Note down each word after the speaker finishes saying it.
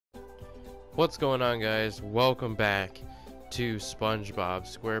What's going on, guys? Welcome back to SpongeBob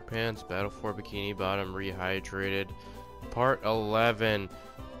SquarePants Battle for Bikini Bottom Rehydrated Part 11.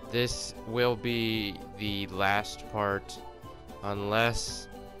 This will be the last part, unless,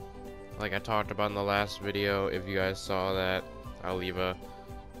 like I talked about in the last video, if you guys saw that, I'll leave a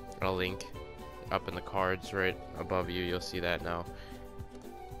link up in the cards right above you. You'll see that now.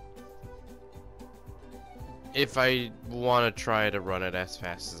 If I want to try to run it as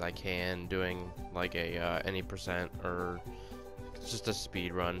fast as I can, doing like a any percent or just a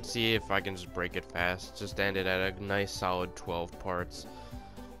speed run, see if I can just break it fast, just end it at a nice solid 12 parts.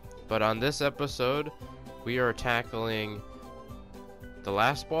 But on this episode, we are tackling the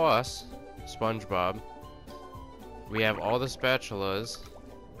last boss, SpongeBob. We have all the spatulas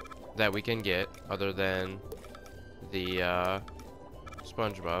that we can get, other than the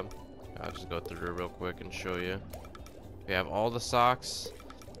SpongeBob. I'll just go through it real quick and show you. We have all the socks.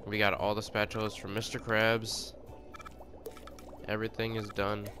 We got all the spatulas from Mr. Krabs. Everything is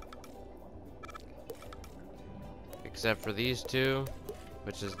done. Except for these two,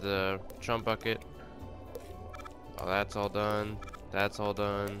 which is the chump bucket. Oh, that's all done. That's all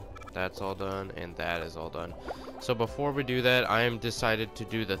done. That's all done. And that is all done. So before we do that, I am decided to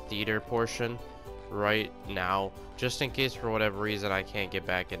do the theater portion right now, just in case for whatever reason I can't get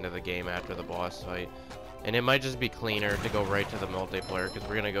back into the game after the boss fight. And it might just be cleaner to go right to the multiplayer, because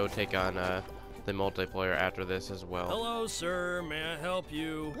we're gonna go take on the multiplayer after this as well. Hello, sir. May I help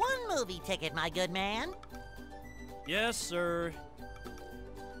you? One movie ticket, my good man. Yes, sir.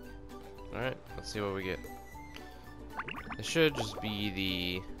 Alright, let's see what we get. It should just be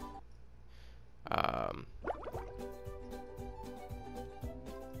the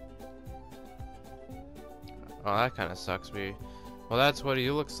oh, that kind of sucks me. Well, that's what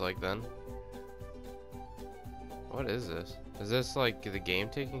he looks like then. What is this? Is this like the game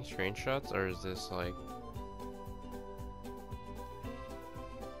taking screenshots, or is this like...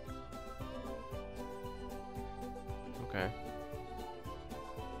 Okay.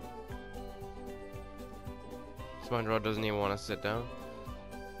 SpongeBob doesn't even want to sit down.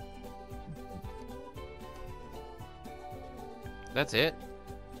 That's it?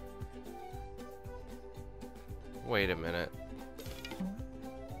 Wait a minute.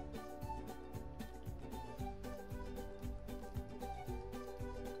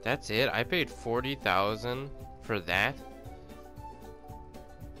 That's it? I paid 40,000 for that?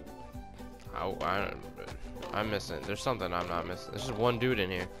 I'm missing. There's something I'm not missing. There's just one dude in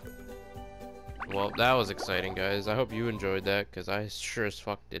here. Well, that was exciting, guys. I hope you enjoyed that, because I sure as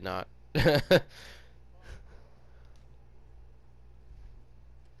fuck did not.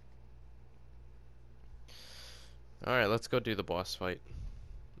 Alright, let's go do the boss fight.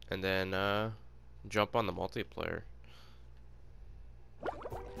 And then, jump on the multiplayer.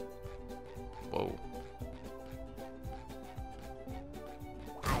 Whoa.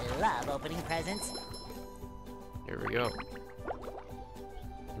 I love opening presents. Here we go.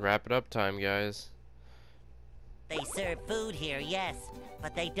 Wrap it up time, guys. They serve food here, yes,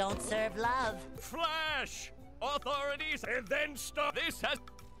 but they don't serve love. Flash! Authorities, and then stop. This has...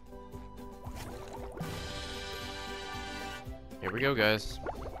 Here we go, guys.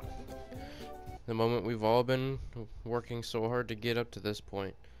 The moment we've all been working so hard to get up to this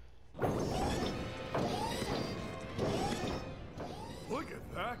point. Look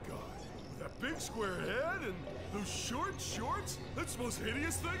at that guy. That big square head and those short shorts. That's the most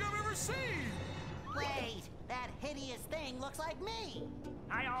hideous thing I've ever seen. Wait, that hideous thing looks like me.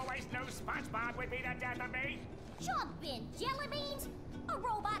 I always knew SpongeBob would be the death of me. Jumpin' jelly beans? A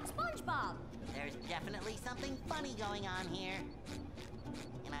robot SpongeBob. There's definitely something funny going on here.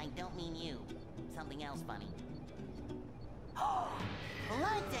 And I don't mean you. Something else funny.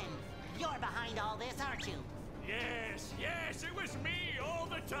 Plankton! You're behind all this, aren't you? Yes, yes, it was me all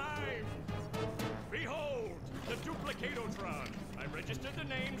the time. Behold, the Duplicatotron. I registered the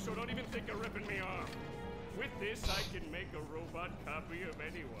name, so don't even think of ripping me off. With this, I can make a robot copy of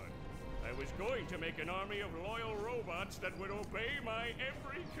anyone. I was going to make an army of loyal robots that would obey my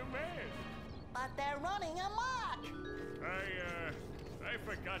every command. But they're running amok! I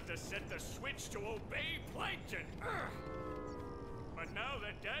forgot to set the switch to obey Plankton. Ugh. But now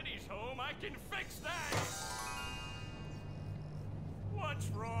that Daddy's home, I can fix that. What's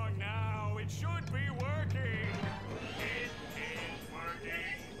wrong now? It should be working. It is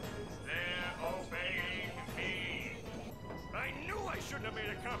working. They're obeying me. I knew I shouldn't have made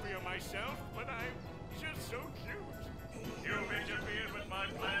a copy of myself, but I'm just so cute. You've interfered with my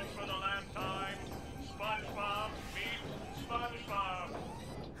plans for the last time. SpongeBob, meet SpongeBob.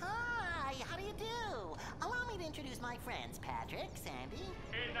 Hi, how do you do? Allow me to introduce my friends, Patrick, Sandy.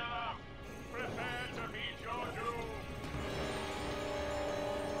 Enough!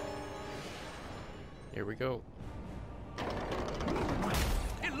 Here we go.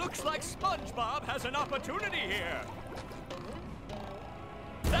 It looks like SpongeBob has an opportunity here.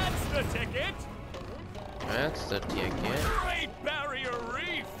 That's the ticket. That's the ticket. Great Barrier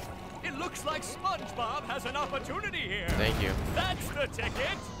Reef. It looks like SpongeBob has an opportunity here. Thank you. That's the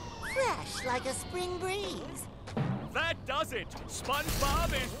ticket. Fresh like a spring breeze. That does it. SpongeBob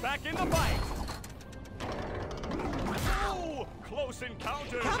is back in the fight. Oh, close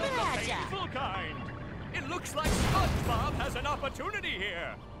encounters Coming of the at ya. painful kind. It looks like SpongeBob has an opportunity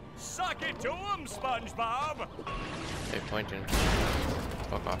here. Suck it to him, SpongeBob. Hey, Plankton.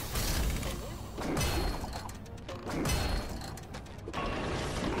 Fuck off.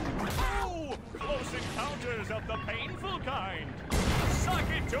 Oh, close encounters of the painful kind. Suck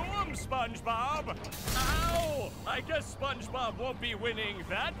it to him, SpongeBob. Ow! I guess SpongeBob won't be winning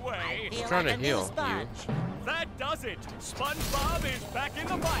that way. Feel Trying like to a new heal, sponge. That does it. SpongeBob is back in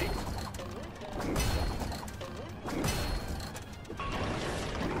the fight.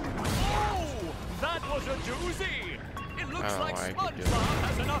 Oh, that was a doozy. It looks Oh, like I could do it. SpongeBob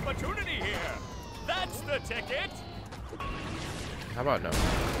has an opportunity here. That's the ticket. How about no?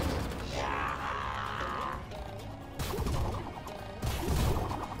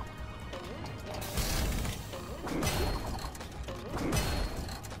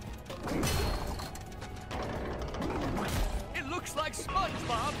 It looks like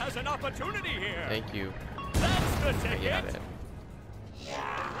SpongeBob has an opportunity here. Thank you. That's the I ticket. got it.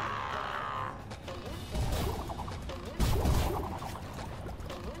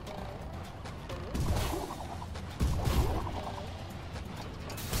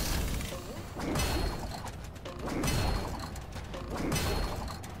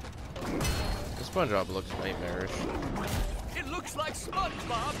 The SpongeBob looks nightmarish. It looks like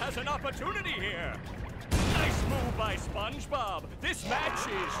SpongeBob has an opportunity here. Nice move by SpongeBob. This match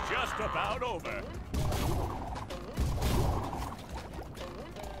is just about over.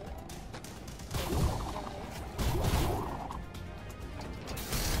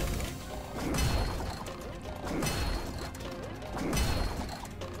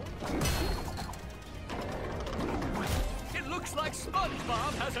 It looks like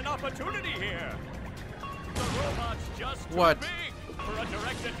SpongeBob has an opportunity here. The robot's just too What? big for a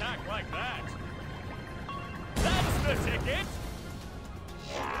direct attack like that. That's the ticket.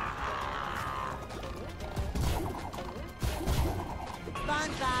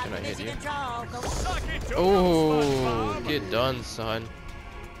 SpongeBob, Can I hit mission you? control. Go. Suck it to Oh, him, SpongeBob. get done, son.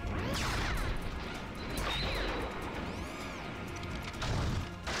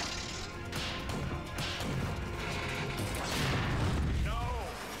 No,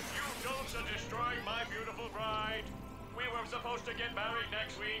 you don'ts are destroying my beautiful bride. We were supposed to get married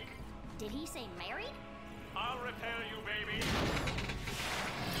next week. Did he say married? I'll repair you, baby.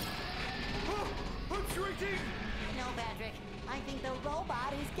 I'm shrinking! No, Patrick. I think the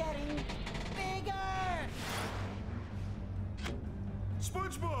robot is getting bigger.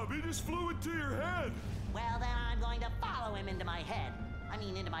 SpongeBob, he just flew into your head! Well, then I'm going to follow him into my head. I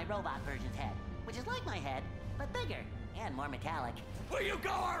mean, into my robot version's head, which is like my head, but bigger and more metallic. Will you go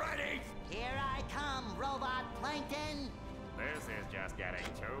already? Here I come, Robot Plankton. This is just getting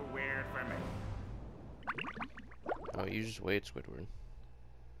too weird for me. Oh, you just wait, Squidward.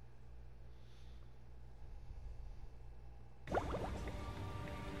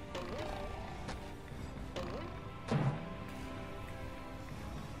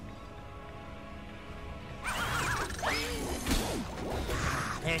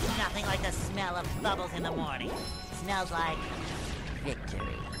 There's nothing like the smell of bubbles in the morning. Smells like victory.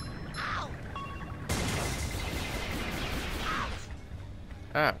 Ow!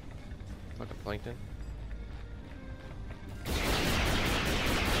 Ah, fucking Plankton.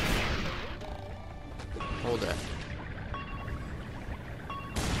 Hold that.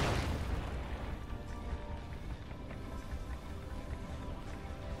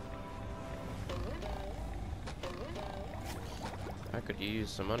 I could use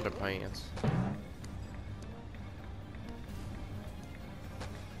some underpants.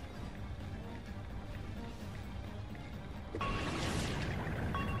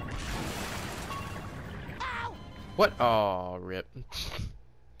 Ow! What? Oh, rip.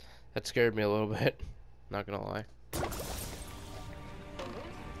 That scared me a little bit. Not gonna lie.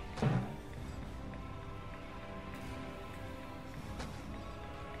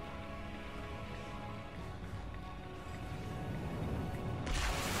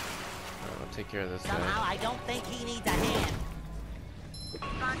 I'll take care of this Somehow guy. I don't think he needs a hand.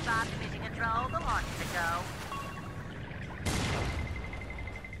 SpongeBob, mission control, the launch to go.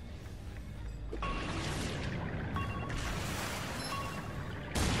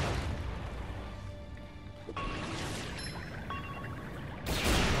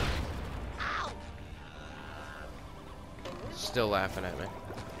 still laughing at me.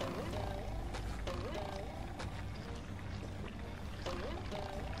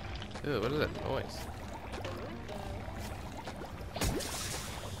 Ooh, what is that noise?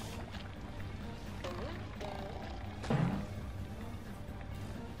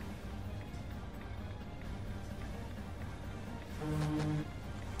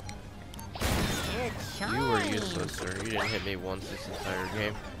 Good You were shine. useless, sir. You didn't hit me once this entire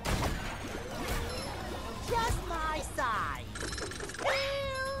game. Just my size.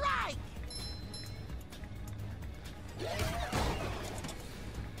 Right.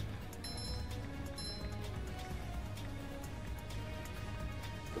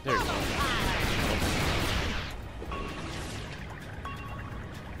 There you go.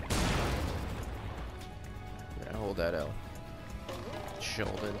 Yeah, hold that L.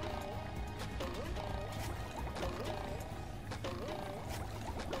 Sheldon.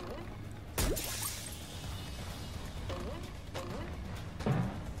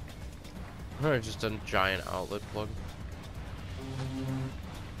 Or just a giant outlet plug.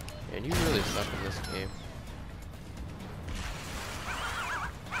 Man, you really suck in this game.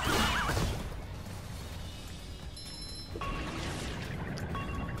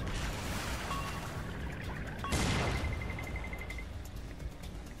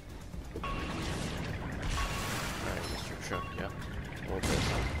 Alright, Mr. Chuck, yeah. Hold this.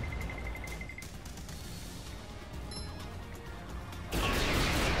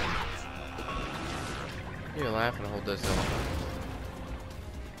 You laugh and hold this up.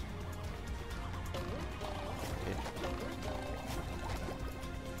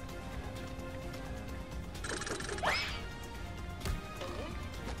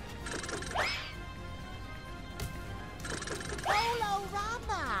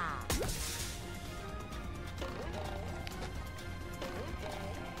 Colorama.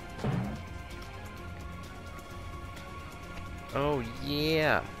 Oh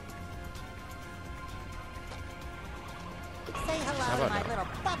yeah. Say How hello to about my now? little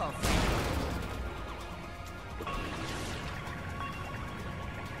bubble friend.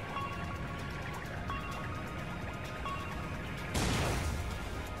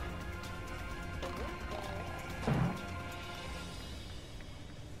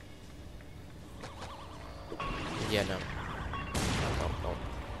 Yeah, no. Oh, oh.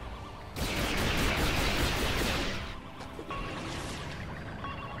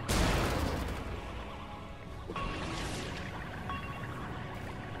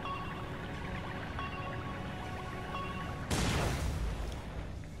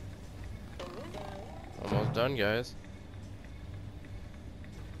 Almost done, guys.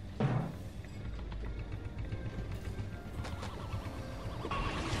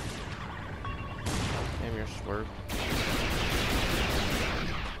 Damn, you're swerve.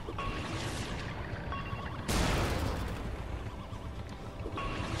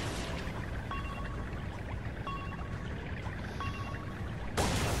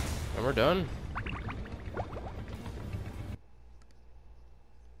 And we're done.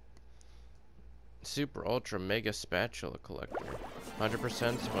 Super Ultra Mega Spatula Collector.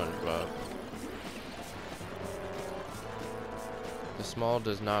 100% SpongeBob. The small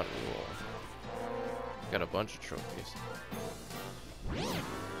does not rule. Got a bunch of trophies.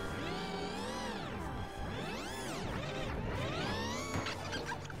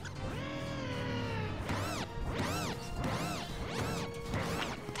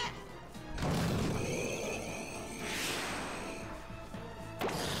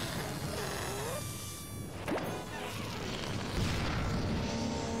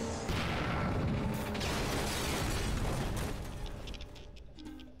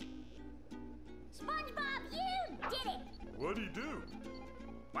 SpongeBob, you did it! What'd he do?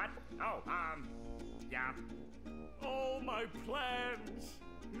 What? Oh, yeah. All my plans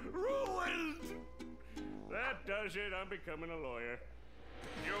ruined. That does it. I'm becoming a lawyer.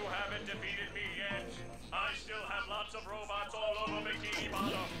 You haven't defeated me yet. I still have lots of robots all over Bikini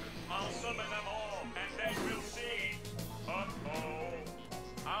Bottom. I'll summon them all, and then we'll see. Uh-oh.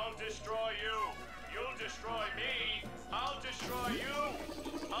 I'll destroy you. You'll destroy me. I'll destroy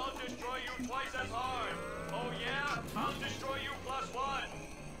you. I'll destroy you twice as hard. Oh yeah? I'll destroy you plus one.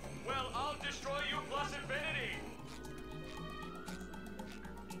 Well, I'll destroy you plus infinity.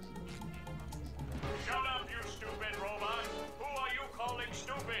 Shut up, you stupid robot. Who are you calling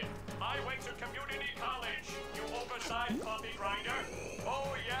stupid? I went to community college, you oversized coffee grinder.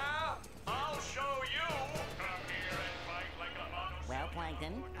 Oh yeah? I'll show you. Come here and fight like a mono. Well,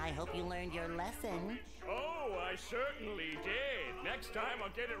 Plankton, I hope you learned your lesson. Oh, I certainly did. Next time I'll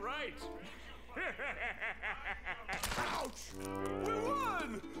get it right. Ouch! We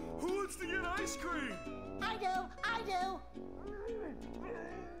won! Who wants to get ice cream? I do, I do.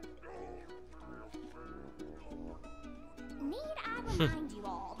 Need I remind you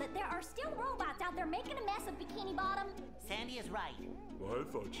all that there are still robots out there making a mess of Bikini Bottom? Sandy is right. Well, I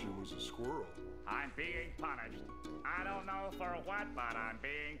thought she was a squirrel. I'm being punished. I don't know for what, but I'm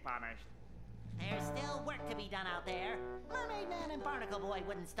being punished. There's still work to be done out there. Mermaid Man and Barnacle Boy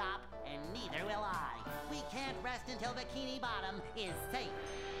wouldn't stop, and neither will I. We can't rest until Bikini Bottom is safe.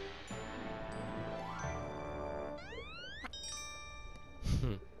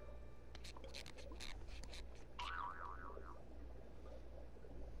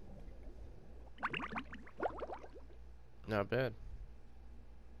 Not bad.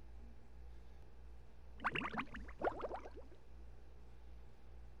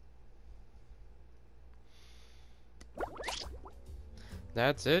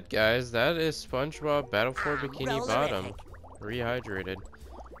 That's it, guys. That is SpongeBob Battle for Bikini Bottom, Rehydrated.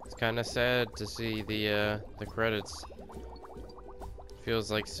 It's kind of sad to see the credits. Feels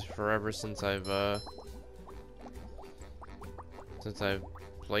like forever since I've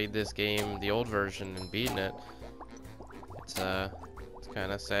played this game, the old version, and beaten it. It's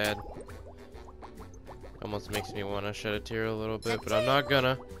kind of sad. Almost makes me want to shed a tear a little bit, but I'm not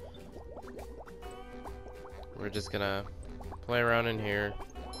gonna. We're just gonna play around in here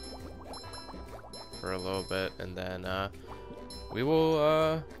for a little bit, and then we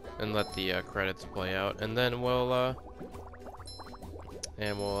will and let the credits play out, and then we'll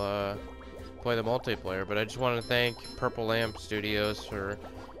play the multiplayer. But I just want to thank Purple Lamp Studios for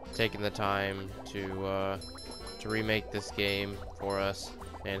taking the time to remake this game for us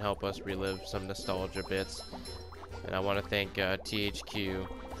and help us relive some nostalgia bits. And I want to thank THQ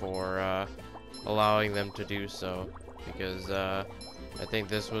for allowing them to do so, because I think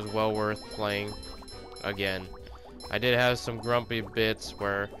this was well worth playing again. I did have some grumpy bits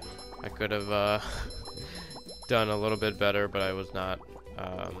where I could have done a little bit better, but I was not.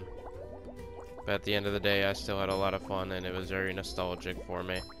 But at the end of the day, I still had a lot of fun, and it was very nostalgic for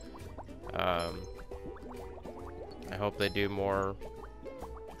me. I hope they do more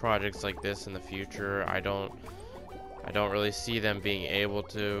projects like this in the future. I don't really see them being able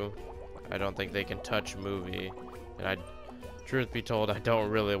to. I don't think they can touch movie, and truth be told, I don't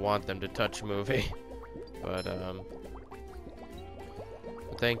really want them to touch movie. But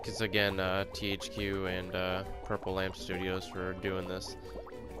thanks again, THQ and Purple Lamp Studios for doing this.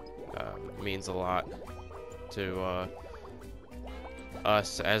 It means a lot to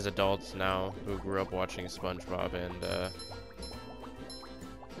us as adults now who grew up watching SpongeBob and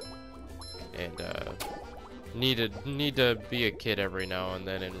need to be a kid every now and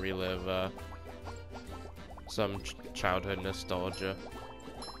then and relive some childhood nostalgia.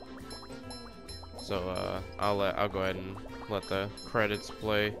 So I'll go ahead and let the credits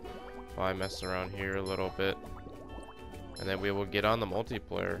play while I mess around here a little bit, and then we will get on the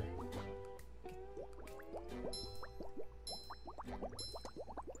multiplayer.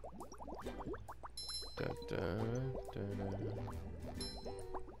 Dun,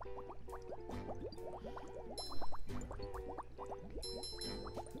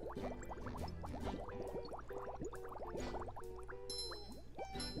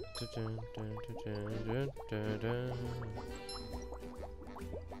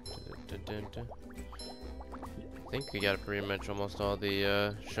 dun, dun. I think we got pretty much almost all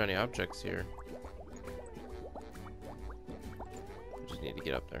the shiny objects here. Just need to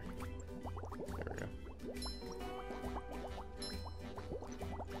get up there. There we go.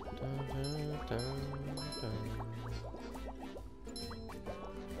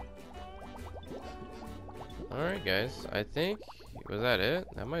 Alright guys, I think, was that it?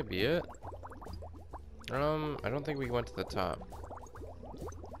 That might be it. I don't think we went to the top.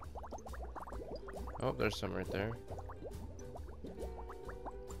 Oh, there's some right there.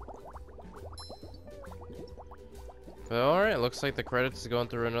 But alright, looks like the credits is going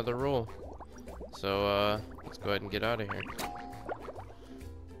through another rule. So, let's go ahead and get out of here.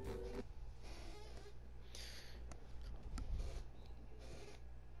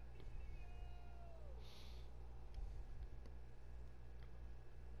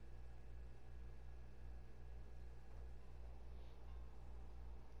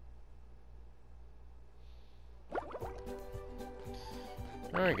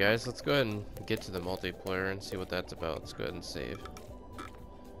 Alright guys, let's go ahead and get to the multiplayer and see what that's about. Let's go ahead and save.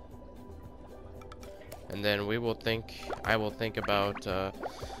 And then we will I will think about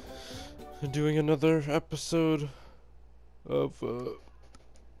doing another episode of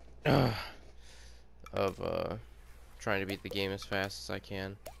trying to beat the game as fast as I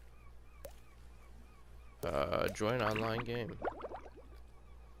can. Join online game.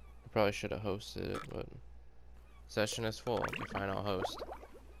 I probably should have hosted it, but session is full. Okay, fine, I'll host.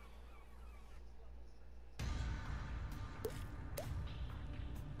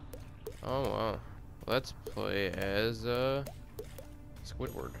 Oh wow. Let's play as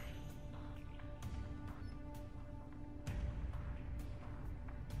Squidward.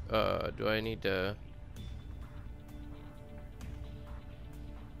 Do I need to?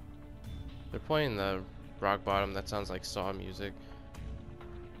 They're playing the rock bottom. That sounds like Saw music.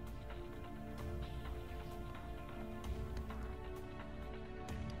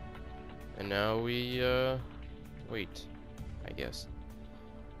 And now we wait, I guess.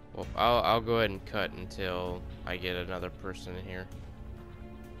 Well, I'll go ahead and cut until I get another person in here.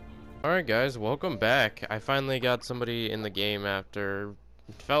 Alright guys, welcome back. I finally got somebody in the game after,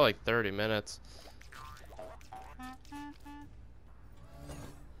 it felt like 30 minutes.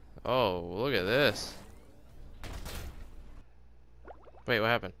 Oh, look at this. Wait, what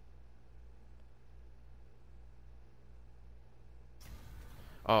happened?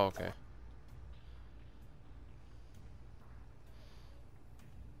 Oh, okay.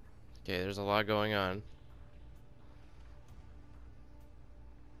 Okay, there's a lot going on.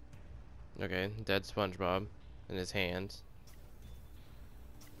 Okay, dead SpongeBob in his hands.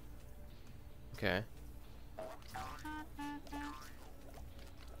 Okay.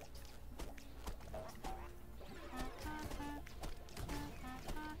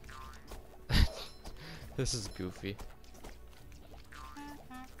 This is goofy.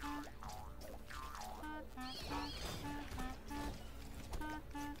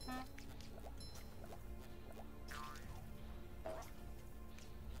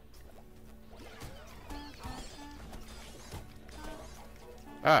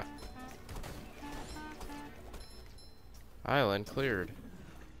 Ah! Island cleared.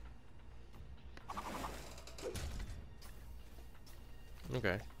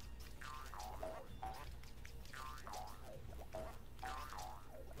 Okay.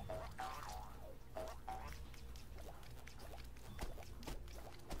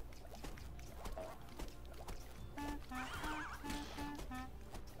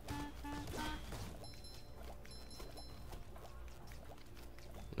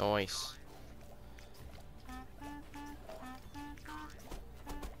 Nice.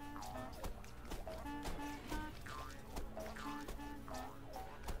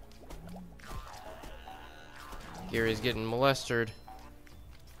 Gary's getting molested.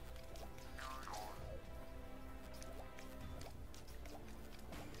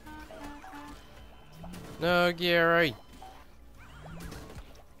 No, Gary.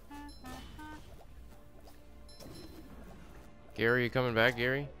 Gary, you coming back,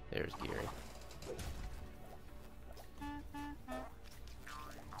 Gary? There's Gary.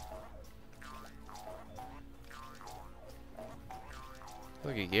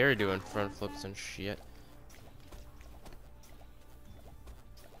 Look at Gary doing front flips and shit.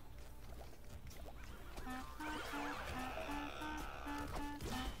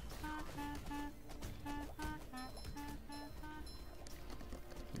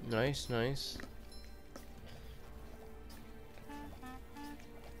 Nice, nice.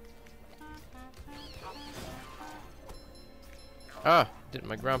 Ah,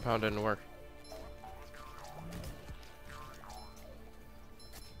 my ground pound didn't work.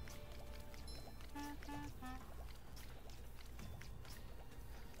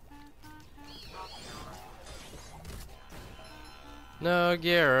 No,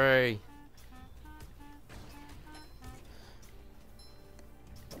 Gary.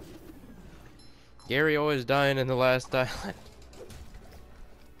 Gary always dying in the last island.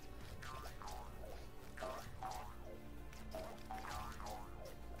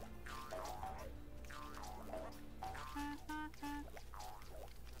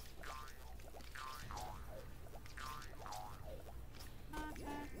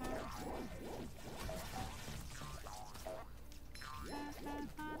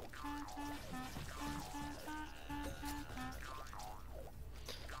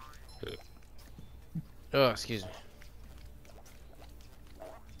 Oh, excuse me.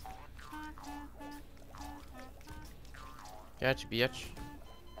 Gotcha, bitch.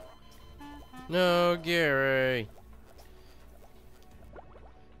 No, Gary.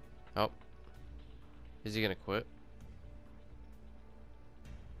 Oh. Is he gonna quit?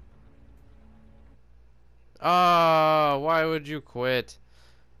 Ah, why would you quit?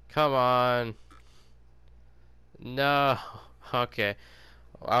 Come on. No. Okay.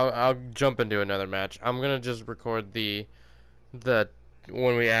 I'll jump into another match. I'm gonna just record the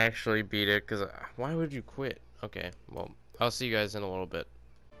when we actually beat it, because why would you quit? Okay, well, I'll see you guys in a little bit.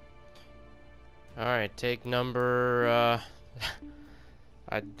 Alright, take number,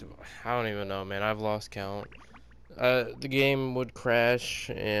 I don't even know, man. I've lost count. The game would crash,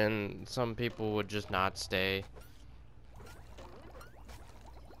 and some people would just not stay.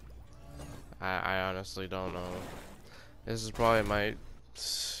 I honestly don't know. This is probably my...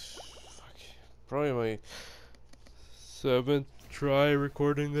 Probably my 7th try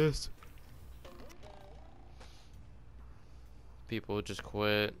recording this. People would just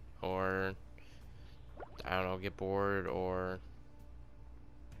quit, or... I don't know, get bored, or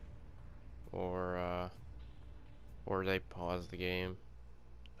they pause the game.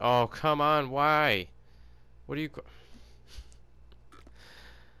 Oh, come on, why? What do you...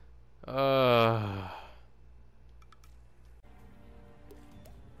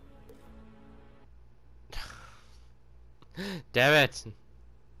 Damn it!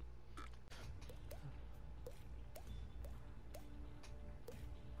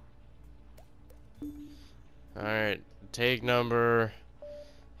 Alright, take number...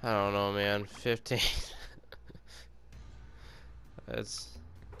 I don't know, man. 15. It's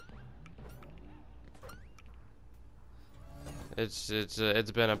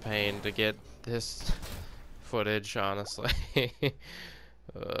been a pain to get this footage, honestly.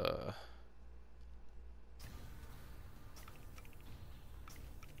 uh,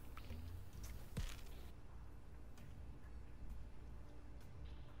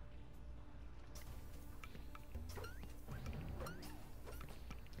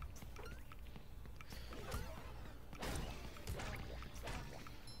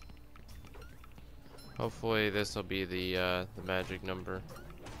 Hopefully this will be the magic number.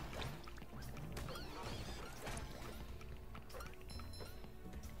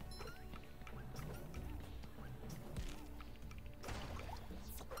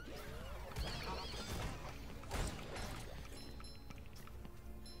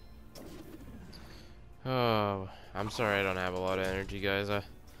 Oh, I'm sorry I don't have a lot of energy, guys.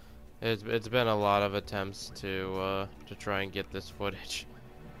 It's been a lot of attempts to try and get this footage.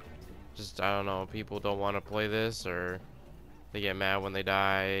 Just, I don't know, people don't want to play this, or they get mad when they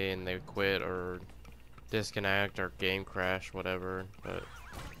die and they quit or disconnect or game crash, whatever, but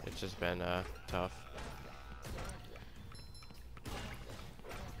it's just been tough.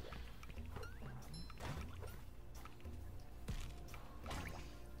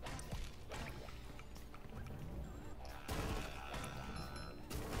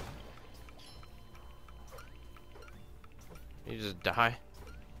 You just die?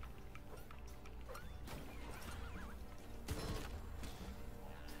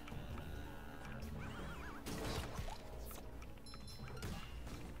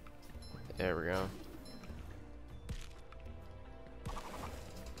 There we go.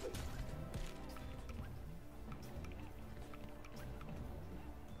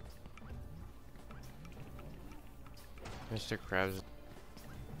 Mr. Krabs.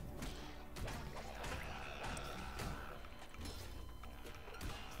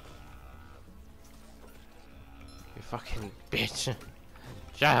 You fucking bitch.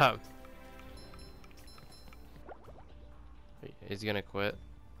 Shut up. He's gonna quit.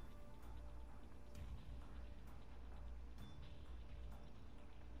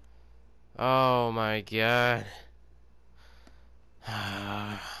 Oh my god.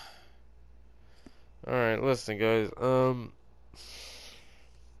 Alright, listen guys,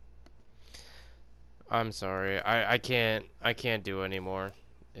 I'm sorry. I can't do anymore.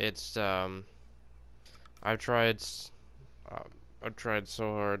 It's I've tried so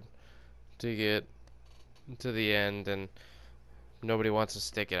hard to get to the end and nobody wants to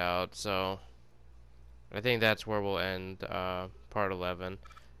stick it out, so I think that's where we'll end part 11.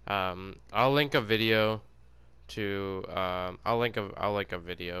 I'll link a video to I'll link a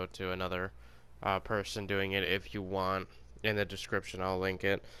video to another person doing it if you want. In the description I'll link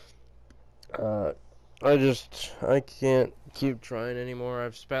it. I can't keep trying anymore.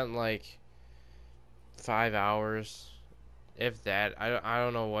 I've spent like 5 hours, if that. I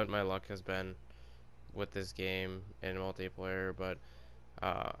don't know what my luck has been with this game in multiplayer, but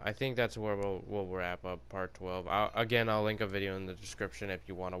I think that's where we'll wrap up part 12. I'll link a video in the description if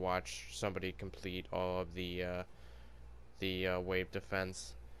you want to watch somebody complete all of the wave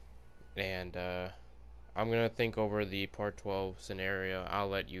defense. And I'm gonna think over the part 12 scenario. I'll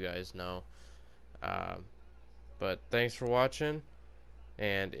let you guys know. But thanks for watching.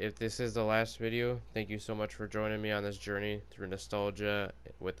 And if this is the last video, thank you so much for joining me on this journey through nostalgia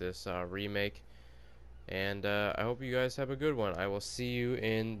with this remake. And I hope you guys have a good one. I will see you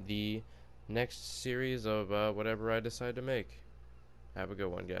in the next series of whatever I decide to make. Have a good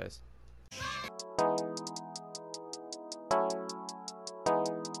one, guys.